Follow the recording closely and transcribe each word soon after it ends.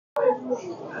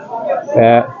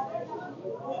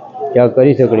क्या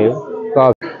करी सकने हो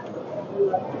काफी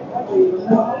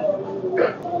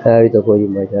है तो कोई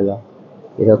माशाल्लाह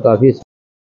ये काफी।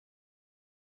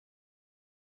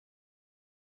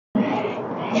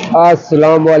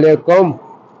 अस्सलाम वालेकुम।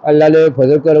 अल्लाह ने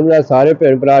फजल करम नाल सारे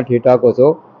भैन भरा ठीक ठाक हो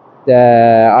सो।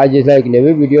 अज इसलिए एक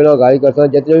नवी वीडियो ना गाल करता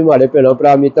जितने भी हमारे भैनों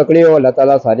भरा मी तकड़े हो अल्लाह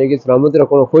ताला सारे की सलामत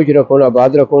रखो, खुश रखो,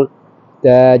 आबाद रखो।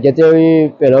 जितने भी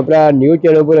भैनों भरा न्यू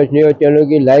चैनल पर अच्छे हो चैनल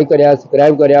की लाइक करें,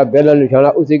 सब्सक्राइब करें, बेल निशाना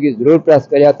उसी की जरूर प्रेस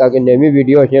करें ताकि नवी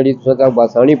वीडियो अच्छी तक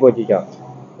बसानी पहुंची जा।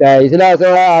 इसलिए अस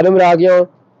आलम रहा गया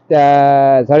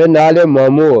साढ़े नाल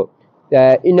मामू हो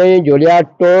इन्हें जुड़िया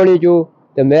टोनी चू।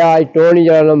 तो मैं आज टोनी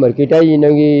जाना मार्केट आई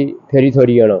इन्हें फेरी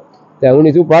थोड़ी जाना तो हूँ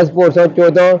इतू बस पहुंचा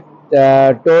 14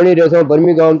 टोनी रेसो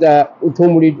बर्मिंघम उतों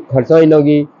मुड़ी खर्चा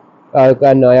इन्हें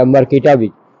करना आया मार्केटा भी।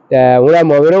 हूँ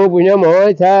मामे को पूछना मामा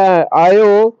इतना आए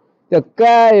हो तो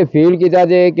क्या फील किया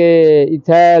जे कि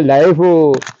इतना लाइफ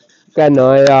करना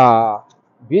या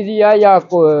बिजी है या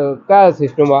क्या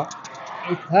सिस्टम आ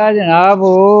इतना जनाब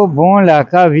वो बहुत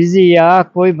इलाका बिजी आ,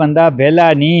 कोई बंदा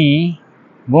बेला नहीं,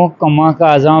 बहुत कमा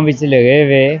काजा बिच लगे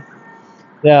वे।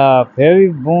 फिर भी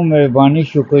बहुत मेहरबानी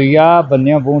शुक्रिया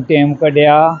बंदे बहुत टाइम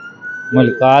कढ़िया,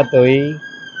 मुलाकात हुई,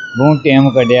 बहुत टाइम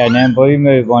कढ़िया ने, बड़ी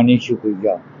मेहरबानी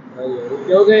शुक्रिया।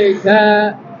 क्योंकि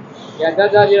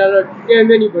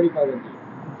नहीं बड़ी पाबंदी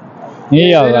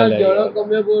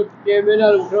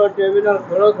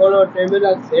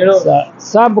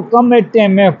सब कम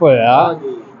टेमे पड़ा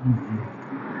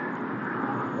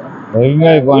बड़ी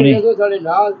मेहरबानी।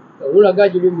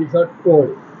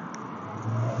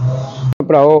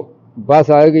 भराओ बस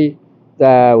आ गई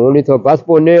हूँ इतों बस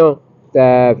पौने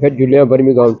फिर जुलिया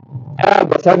बर्मिंघम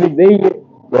बसा भी बही है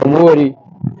मामू होरी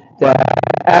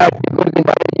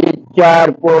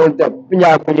 4 पौंड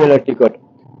 50 टिकट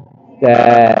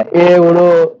ये हूँ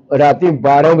राती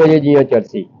 12 बजे जियां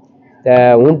चलसी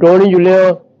हूँ टोनी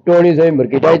जुलिया टोनी से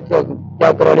मार्केटा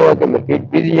क्या कराने कि मार्केट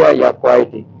बिजी है या क्वाइट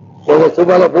थी क्योंकि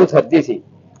सुबह तो बहुत सर्दी सी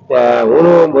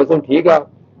हूँ मौसम ठीक है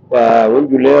हूँ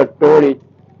जुलिया टोनी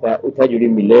उत्थे जुड़ी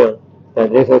मिले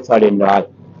देखो साढ़े नाल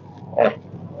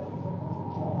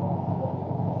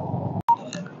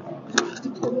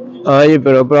हाँ जी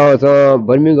भैरो भराओ अस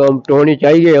बर्मिंघम टोनी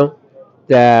चाहिए गए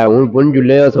हूँ बुन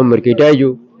जुले अस मार्केट आई जू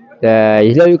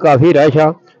इसलिए भी काफ़ी रश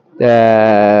आ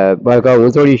बल्कि हूँ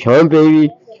थोड़ी शाम पे भी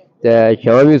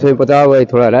शाम भी तुम पता हुआ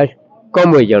थोड़ा रश कम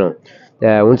हो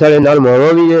जाना हूँ साढ़े नाल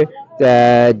मामा भी है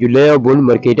जुले बुन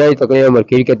मार्केट आई तक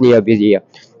मार्केट कितनी बिजी है।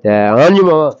 हाँ जी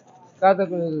मामा क्या तक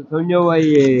समझो भाई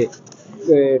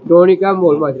टोनी का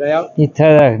मोल माजरा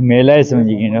इतना मेला ही समझ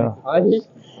गए ना। हाँ जी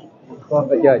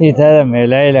इतना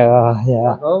मेला ही लगा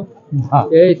यार,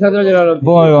 ये इतना तो जरा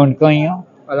बहुत रौनक ही हो।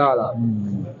 अला अला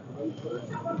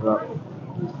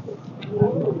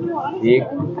ठीक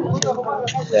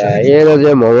ये तो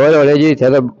जो मोबाइल वाले जी इतना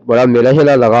तो बड़ा मेला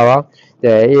शेला लगा हुआ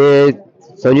ये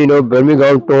समझी लो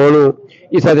बर्मिंघम टोन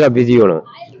इस तरह बिजी होना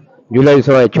जुलाई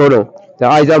सवाए छोड़ो तो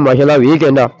आज का माशाल्लाह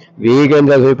वीकेंड का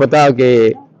तुम्हें पता कि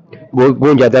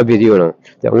बहुत ज़्यादा बिजी होना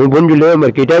तो हूँ बुन जुले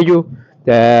मार्केट आई जू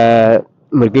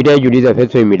मार्केट आई जुड़ी तो फिर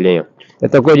तुम मिले हैं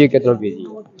तको जी कितना बिजी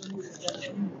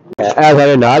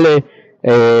सारे नाल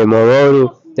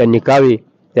मामा निका भी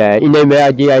इन्हें मैं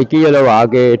अज आई की जना आ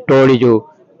के टोली चो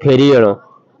फेरी जाना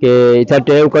कि इतना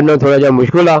टाइम करना थोड़ा जहा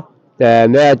मुश्किल आ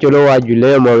मैं चलो अज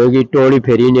जुले मामे की टोली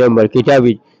फेरी ने मार्केटा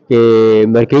भी कि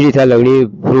मार्केट इतना लगनी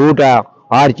फ्रूट आ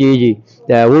हर चीज ही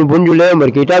हूँ बुन जुले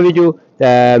मार्केटा भी चू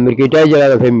मार्केटा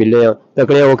जगह फिर मिले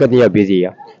तकड़े वो कितनी बिजी आ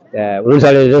हूँ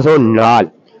साढ़े दसो नाल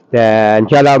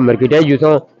इंशाल्लाह मार्केटा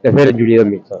जुसो तो फिर जुड़ी तो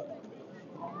मिलसो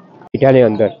इटा ने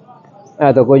अंदर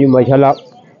है तो कोई माशाल्लाह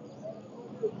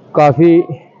काफ़ी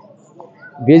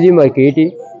बिजी मार्केट ही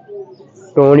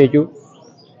टोन चू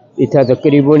इतना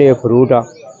तकरीबन ये फ्रूट आ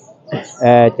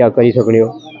चेक करी सकने हो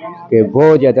कि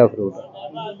बहुत ज़्यादा फ्रूट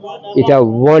इतना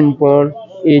 1 पौंड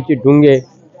इच डूंगे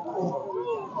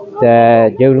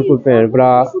जब कोई भैन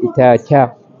भरा इतना अच्छा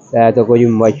तो कोई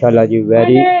माशाल्लाह जी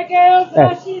वेरी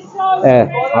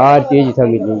हर चीज़ इतना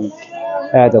मिलेगी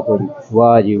है तो कोई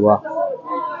वाह जी वाह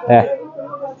है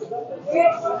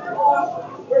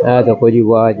तो कोई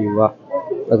वाह जी वाह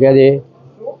तो क्या दे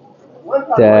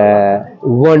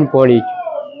 1 पौंड इच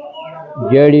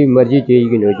जड़ी मर्जी चीज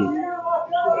की नो जी।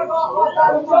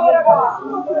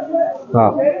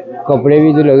 हाँ कपड़े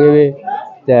भी तो लगे हुए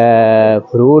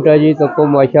फ्रूट है जी तको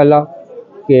माशाल्लाह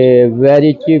के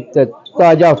वेरी चीप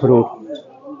ताज़ा फ्रूट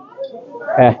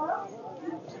है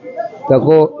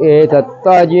तको ये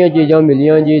ताज़ियाँ चीज़ां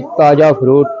मिलियां जी ताज़ा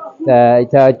फ्रूट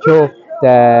इतना अच्छो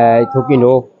इतों की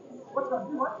नो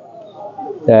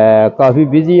काफ़ी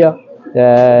बिजी आ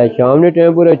शाम के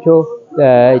टाइम पर अच्छो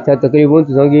इतना तकरीबन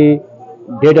तुसेंगी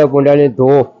 1.5 पुंडा ने 2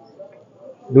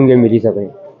 डूंगे मिली सकने।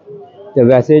 तो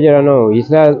वैसे जरा ना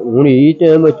इसलिए हूँ ई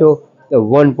टाइम अच्छो तो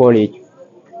 1 पौंड ईच।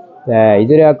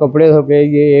 इधर आ कपड़े शपड़े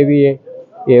ये भी है,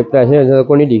 ये पैसे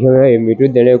को नहीं लिखे हुए मीटर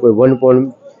देने, कोई 1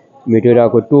 पौंड मीटर आ,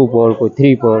 कोई 2 पौंड, कोई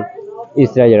 3 पौंड इस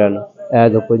तरह जरा ना।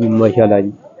 देखो जी माशाल्लाह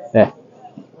जी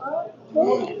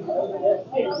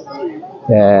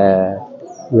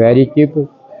वेरी चिप।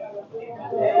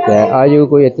 आज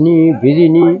कोई इतनी बिजी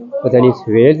नहीं, पता नहीं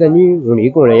सवेर तो नहीं हूँ ही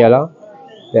होने वाला।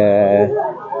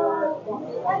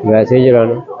 वैसे जरा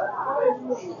ना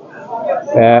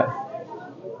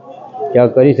क्या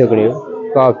करी सकने हो,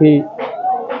 काफ़ी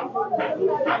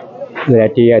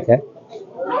वैरायटी है इत्थै।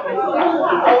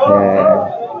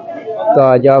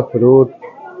 ताज़ा फ्रूट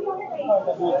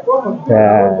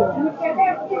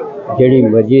जेह्ड़ी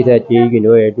मर्जी इत्थै चीज़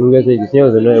गिनो डूंगे से जिसने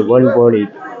 1 पौंड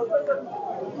ईच।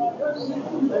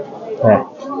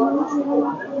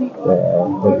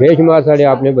 बेशुमार साढ़े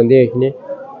अपने बंदे इसने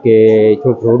कि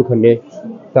इत्थों फ्रूट खन्ने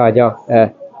ताज़ा है।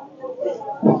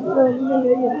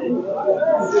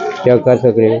 क्या कर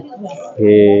सकने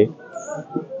कि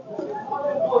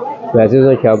वैसे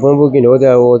तो शापों पर गिनो तो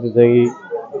वो तुसेंगी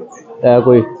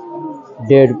कोई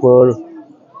 1.5 पौंड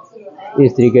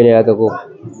इस तरीके ने तो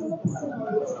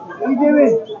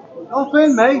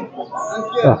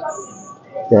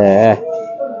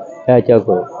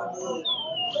चको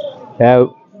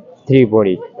 3 पौंड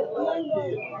ईच।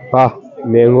 हाँ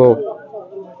मैंगो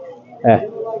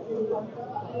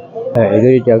इधर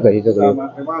ही क्या करी सकते।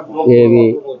 ये भी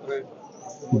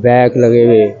बैग लगे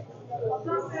हुए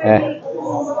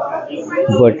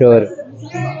बटर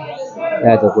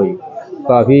है तो कोई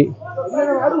काफ़ी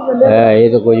ये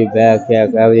तो कोई बैग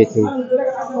शैग एवरीथिंग।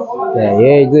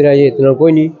 ये इधर है, ये इतना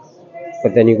कोई नहीं,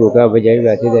 पता नहीं कोई क्या वजह।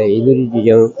 वैसे तो इधर ही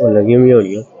चीज़ां लगी हुई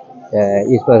होनी,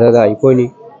 इस पास आई कोई नहीं।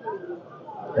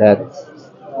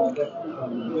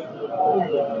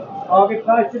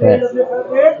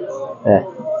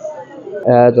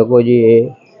 तो कोई जी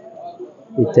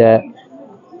इतना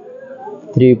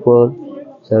 3 पौंड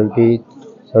 70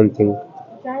 समथिंग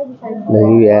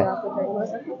लगी है।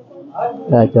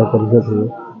 क्या कर सकते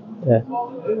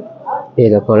ये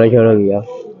तो खाना शाना गया।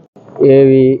 ये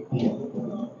भी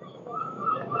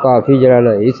काफ़ी जरा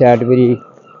ना इस साइड पर ही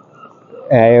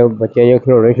है, बच्चे जो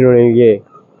खिलौने खिलौने भी है।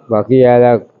 बाकी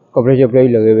है कपड़े शपड़े भी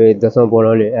लगे हुए 10 पौंड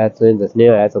वाले तुसें दस्सने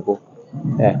है सबको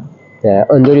है।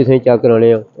 अंदर ही तुसें चेक कराने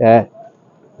है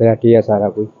वैरायटी है सारा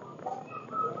कुछ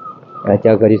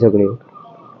चेक करी सकने हो।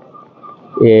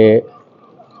 ये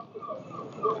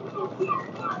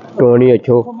टोनी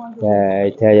अच्छो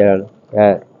इत्थै जरा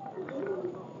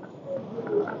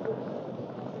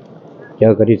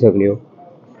चेक करी सकने हो।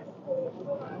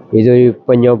 इधर ही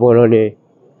 5 पौंड ने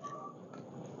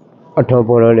 8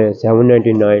 पौंड ने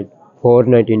 799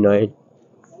 499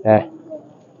 है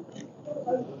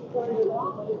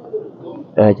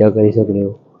चेक करी सकने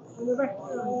हो।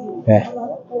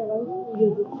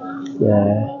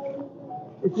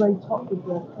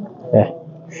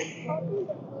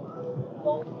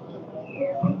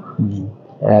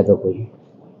 तो कोई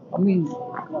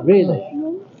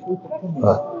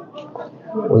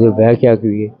उधर बैग क्या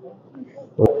क्यों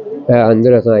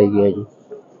अंदर अस आई गया जी।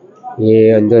 ये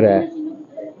अंदर है,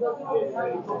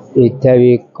 इत्थै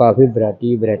भी काफ़ी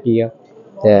वैरायटी है।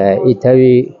 इत्थै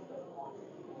भी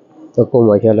तको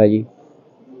माशाल्लाह जी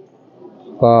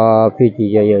काफ़ी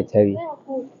चीज़ें हैं इत्थै भी।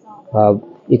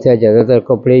 इत्थै ज़्यादातर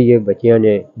कपड़े ही बच्चियां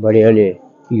ने बड़ियां ने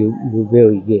यूबे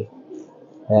होई गए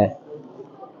है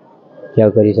क्या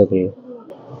करी सकने।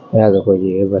 देखो जी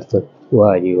ये बस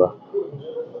वाह जी वाह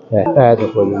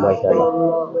देखो जी माशाल्लाह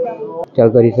क्या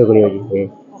करी सकने हो जी।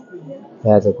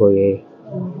 देखो ये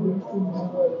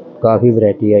काफ़ी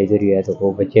वैरायटी है इधर ही है।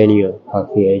 देखो बच्चे नहीं हो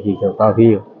काफ़ी है चीज़ें काफ़ी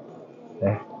है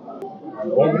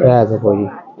देखो जी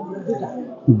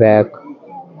बैग।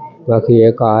 बाकी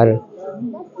ये कार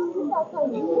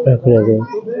रखने से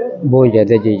बहुत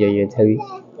ज़्यादा चीज़ें हैं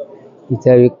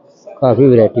इत्थै भी काफ़ी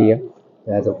वैरायटी है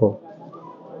देखो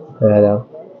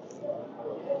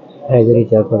इधर ही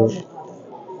चेक करो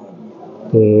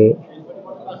कि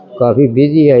काफ़ी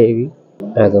बिजी है ये भी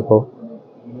देखो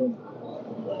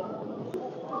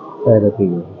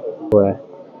वो है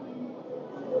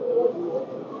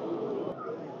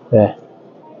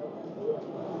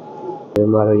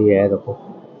मारो ये है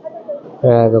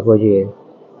देखो जी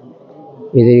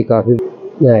इधर ही काफ़ी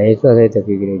इस तरह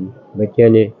तकी गिरे जी बच्चे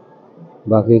ने।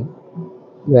 बाकी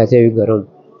वैसे भी गर्म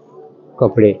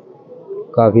कपड़े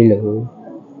काफ़ी लगे हुए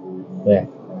है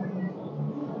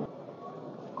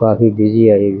काफ़ी बिजी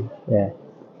है ये भी है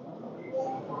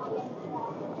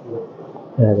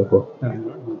देखो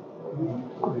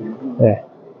है।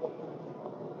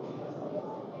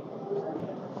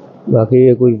 बाकी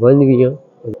ये कुछ बंद भी है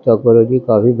तो करो जी,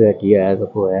 काफ़ी वैरायटी है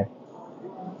देखो है।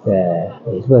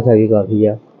 इसमें भी काफ़ी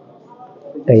है,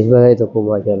 इसमें तो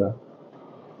माशाल्लाह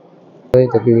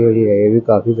तकरीबन ये भी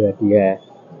काफ़ी वैरायटी है।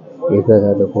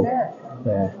 इसमें देखो है,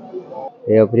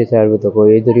 ये अपनी साइड में देखो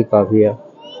इधर ही काफ़ी है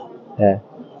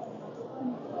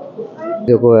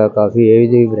देखो है काफ़ी, ये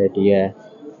भी वैरायटी है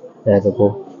देखो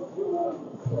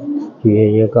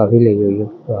ये काफ़ी लगी हुई है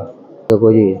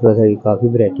देखो जी। इसमें से काफ़ी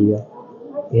वैरायटी है,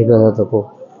 इसमें से देखो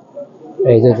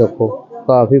इधर देखो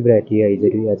काफ़ी वैरायटी है,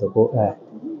 इधर ही है देखो है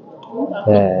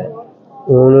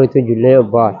उन्होंने इतने जुल्ले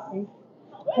बाहर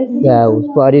उस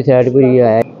पारी साइड पर ही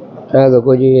है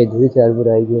देखो जी। ये दूसरी साइड पर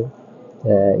आई है,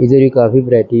 इधर ही काफ़ी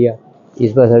वैरायटी है।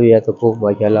 इस पास भी है देखो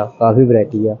माशाल्लाह काफ़ी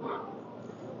वैरायटी है।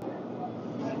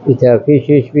 इतना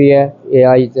फिश भी है, ये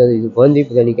आज बंद ही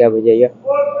पता नहीं क्या वजह है।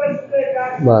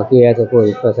 बाकी है देखो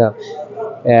इस पास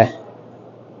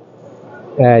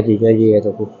है चीज़ा जी है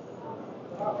देखो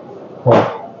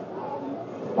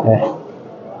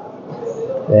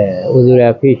उधर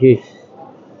है फिश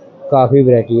काफ़ी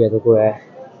वैरायटी है देखो है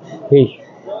फिश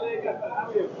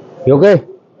ओके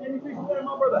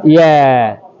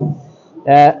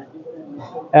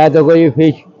देखो जी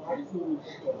फिश।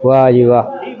 वाह जी वाह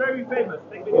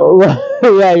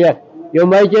या जो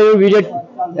मैं चाहिए विजिट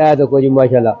देखो जी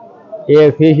माशाल्लाह ये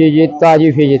फिश जी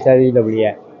ताजी फिश सारी लबड़ी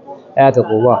है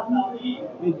देखो वाह।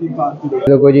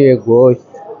 देखो जी एक गोश्त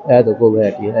देखो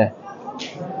वैरायटी है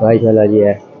माशाल्लाह जी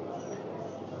है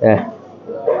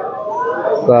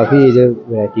काफ़ी इधर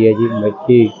वैरायटी है जी।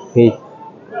 मच्छी फिश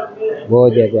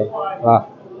बहुत ज़्यादा वाह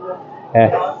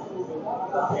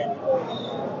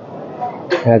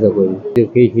देखो जी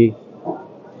फिश ही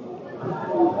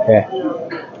है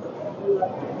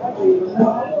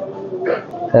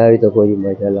देखो जी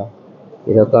माशाल्लाह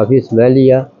ये काफ़ी स्मेल ही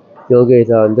है क्योंकि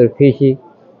इस अंदर फिश ही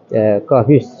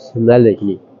काफ़ी स्मेल है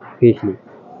फिश नहीं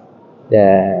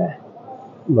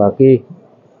बाकी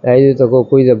ऐसे तो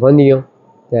कोई बंद ही हो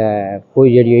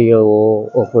कोई जड़ी वो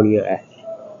ओपन है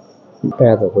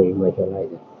तो कोई माशाल्लाह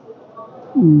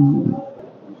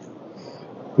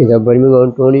इधर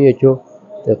बर्मिंघम टोनी अच्छो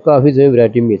तो काफ़ी सारी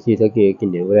वैरायटी मिलती है कि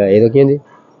किन्ने ये तो कहते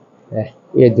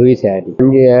ये दूई साइड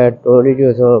जी है टोनी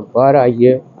जो सो बाहर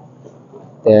आइए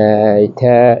तो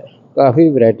इतने काफ़ी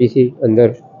वैरायटी सी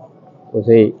अंदर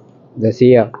उसे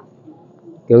दसी आ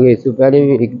क्योंकि इससे पहले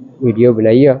भी एक वीडियो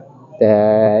बनाई है तो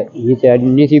ये साइड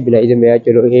नहीं सी बनाई तो मैं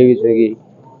चलो ये भी तुसेंगी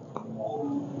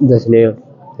दसने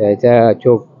इतना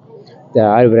अच्छो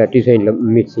हर वैरायटी से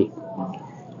मिक्सी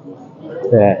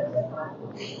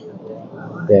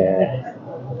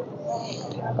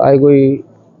आज कोई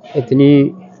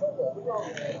इतनी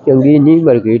चंगी नहीं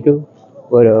मार्केट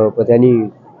पर पता नहीं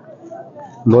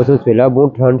मौसम पहला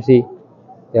बहुत ठंड सी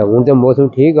हूँ तो मौसम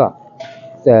ठीक आ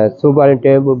सुबह वाले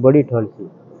टाइम बड़ी ठंड सी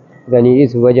पता नहीं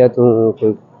इस वजह तो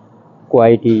कोई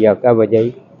क्वालिटी या क्या वजह ही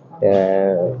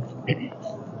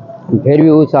फिर भी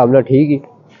उस हिसाब से ठीक ही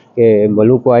कि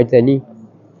मलू क्वालिटी नहीं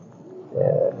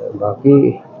बाकी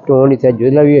टोन इतना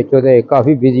जिसला भी अच्छो तो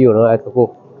काफ़ी बिजी होना है तो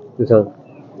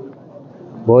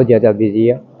बहुत ज़्यादा बिजी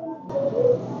है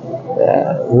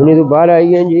हूँ तो बाहर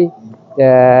आई हैं जी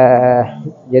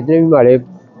जितने भी हमारे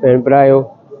भैन भ्रा हो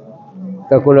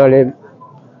तक उन्होंने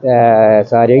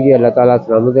सारे की अल्लाह ताला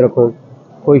सलामत रखो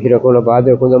खुश रखो आबाद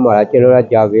रखो तो हमारा चैनल है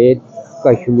जावेद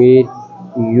कश्मीर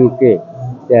यूके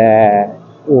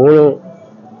हूँ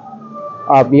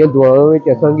अपनी दुआओं में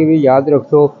असा भी याद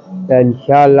रखो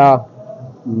इंशाअल्लाह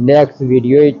नेक्स्ट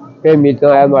वीडियो फिर मिलता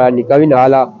है हमारा निका भी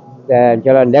नाल आ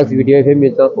इंशाअल्लाह नेक्स्ट वीडियो फिर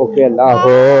मिलता ओके अल्लाह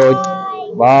हाफिज़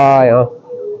बाय।